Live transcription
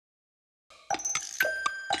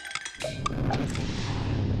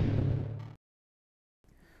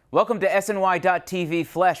Welcome to SNY.TV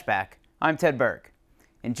Flashback. I'm Ted Berg.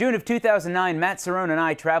 In June of 2009, Matt Cerrone and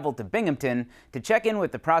I traveled to Binghamton to check in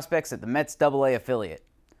with the prospects at the Mets AA affiliate.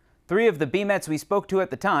 3 of the B-Mets we spoke to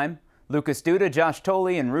at the time, Lucas Duda, Josh Thole,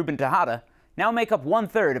 and Ruben Tejada, now make up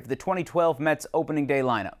 1/3 of the 2012 Mets opening day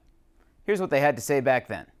lineup. Here's what they had to say back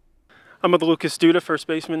then. I'm with Lucas Duda, first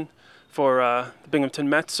baseman for the Binghamton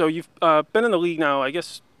Mets. So you've been in the league now, I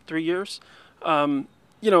guess, 3 years.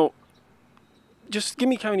 Just give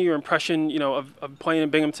me kind of your impression, of playing in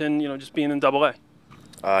Binghamton, just being in AA.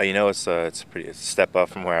 It's a step up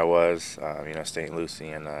from where I was. Staying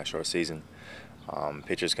loosey in a short season.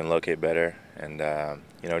 Pitchers can locate better, and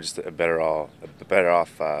just a better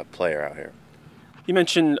off player out here. You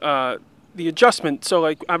mentioned the adjustment.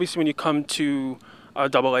 So, obviously, when you come to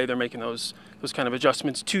AA, they're making those kind of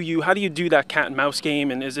adjustments to you. How do you do that cat and mouse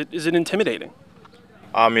game, and is it intimidating?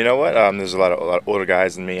 You know what? There's a lot of older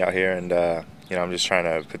guys than me out here, and I'm just trying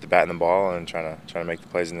to put the bat in the ball and trying to make the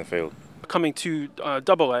plays in the field. Coming to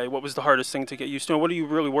AA, what was the hardest thing to get used to? And what are you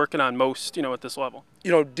really working on most, at this level?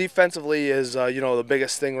 Defensively is, the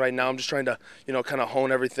biggest thing right now. I'm just trying to, kind of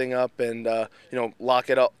hone everything up and, lock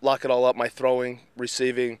it all up, my throwing,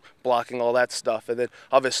 receiving, blocking, all that stuff. And then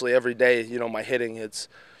obviously every day, my hitting, it's,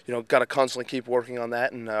 got to constantly keep working on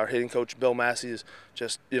that. And our hitting coach, Bill Massey, is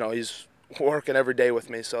just, he's working every day with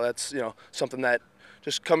me. So that's, something that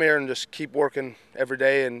just come here and just keep working every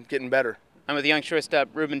day and getting better. I'm with young shortstop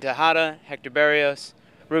Ruben Tejada, Hector Berrios.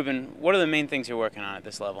 Ruben, what are the main things you're working on at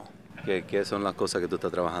this level? ¿Qué son las cosas que tú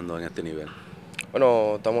estás trabajando en este nivel?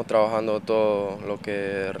 Bueno, estamos trabajando todo lo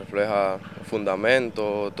que refleja el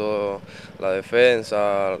fundamento, todo la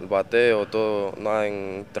defensa, el bateo, todo, nada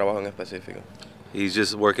en trabajo en específico. He's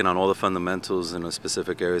just working on all the fundamentals in the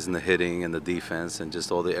specific areas in the hitting and the defense and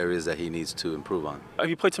just all the areas that he needs to improve on. Have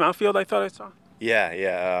you played some outfield, I thought I saw?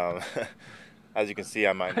 Yeah. As you can see,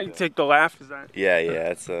 I might. You take the laugh, is that? Yeah.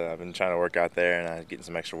 I've been trying to work out there and getting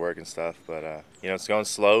some extra work and stuff. But it's going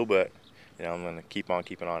slow. But I'm going to keep on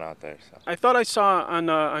keeping on out there. So. I thought I saw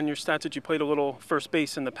on your stats that you played a little first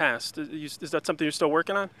base in the past. Is that something you're still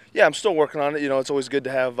working on? Yeah, I'm still working on it. It's always good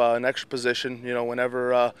to have an extra position.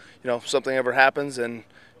 Whenever something ever happens and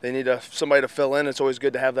they need somebody to fill in, it's always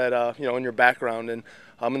good to have that in your background. And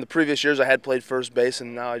in the previous years, I had played first base,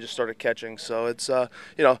 and now I just started catching. So it's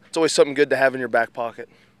it's always something good to have in your back pocket.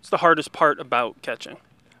 What's the hardest part about catching?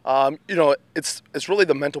 It's really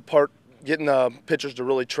the mental part, getting pitchers to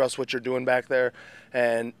really trust what you're doing back there,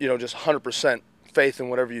 and just 100% faith in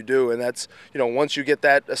whatever you do. And that's once you get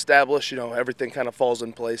that established, everything kind of falls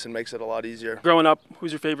in place and makes it a lot easier. Growing up,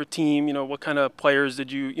 who's your favorite team? What kind of players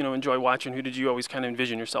did you enjoy watching? Who did you always kind of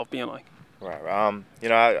envision yourself being like? Right.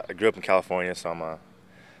 I grew up in California, so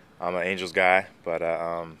I'm an Angels guy, but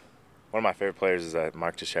one of my favorite players is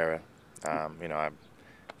Mark Teixeira. I'm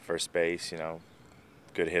first base,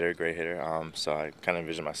 good hitter, great hitter. So I kind of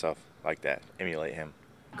envision myself like that, emulate him.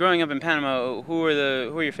 Growing up in Panama, who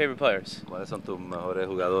are your favorite players? ¿Cuáles son tus mejores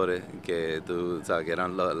jugadores que tú sabes que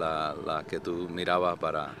eran las que tú mirabas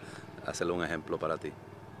para hacerle un ejemplo para ti?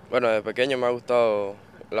 Bueno, de pequeño me ha gustado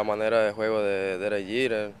la manera de juego de Derek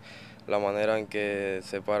Jeter, la manera en que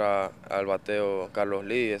se para al bateo Carlos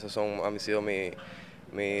Lee. Esos han sido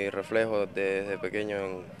mi reflejos desde pequeño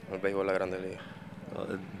en el béisbol de la Grandes Ligas.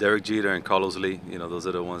 Derek Jeter and Carlos Lee, those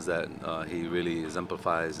are the ones that he really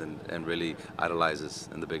exemplifies and really idolizes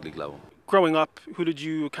in the big league level. Growing up, who did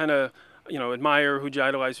you kind of admire? Who did you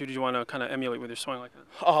idolize? Who did you want to kind of emulate with your swing like that?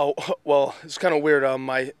 Oh, well, it's kind of weird.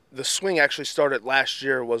 The swing actually started last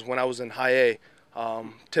year. Was when I was in high A.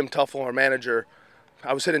 Tim Thole, our manager,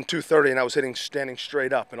 I was hitting 230 and I was hitting standing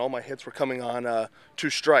straight up, and all my hits were coming on 2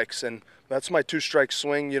 strikes, and that's my 2-strike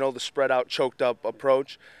swing. The spread out, choked up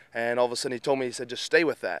approach. And all of a sudden he said, just stay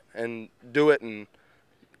with that and do it, and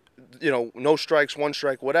no strikes, 1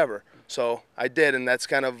 strike, whatever. So I did, and that's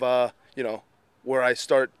kind of where I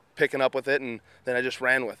start picking up with it, and then I just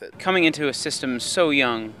ran with it. Coming into a system so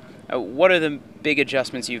young, what are the big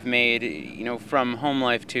adjustments you've made, from home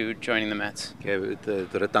life to joining the Mets? Que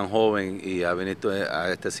tú eres tan joven y has venido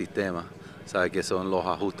a este sistema. ¿Sabes qué son los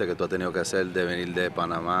ajustes que tú has tenido que hacer de venir de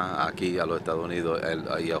Panamá aquí a los Estados Unidos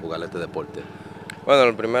y a jugar este deporte? Bueno,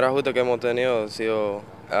 el primer ajuste que hemos tenido ha sido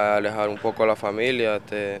alejar un poco a la familia.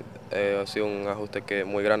 Ha sido un ajuste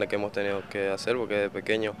muy grande que hemos tenido que hacer porque desde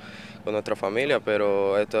pequeño con nuestra familia,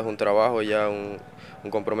 pero esto es un trabajo, ya un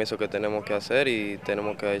compromiso que tenemos que hacer y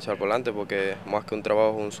tenemos que echar por delante porque más que un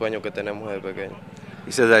trabajo es un sueño que tenemos desde pequeño.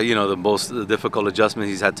 He said that, the most difficult adjustment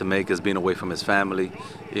he's had to make is being away from his family,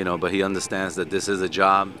 but he understands that this is a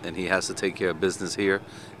job and he has to take care of business here,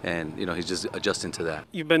 and, he's just adjusting to that.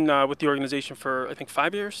 You've been with the organization for, I think,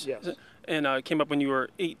 5 years? Yes. And came up when you were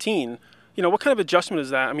 18. What kind of adjustment is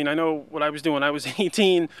that? I mean, I know what I was doing when I was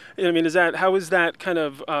 18. I mean, how is that kind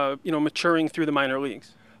of, maturing through the minor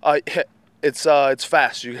leagues? It's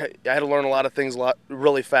fast. I had to learn a lot of things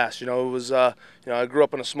really fast. It was I grew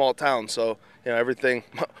up in a small town, so everything.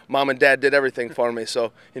 Mom and Dad did everything for me.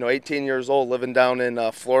 So 18 years old, living down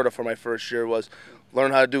in Florida for my first year was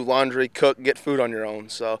learn how to do laundry, cook, get food on your own.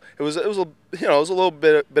 So it was a little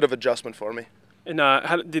bit of adjustment for me. And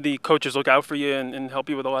how did the coaches look out for you and help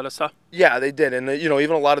you with a lot of stuff? Yeah, they did, and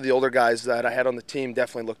even a lot of the older guys that I had on the team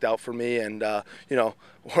definitely looked out for me, and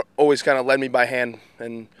always kind of led me by hand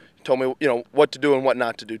and told me what to do and what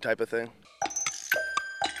not to do, type of thing.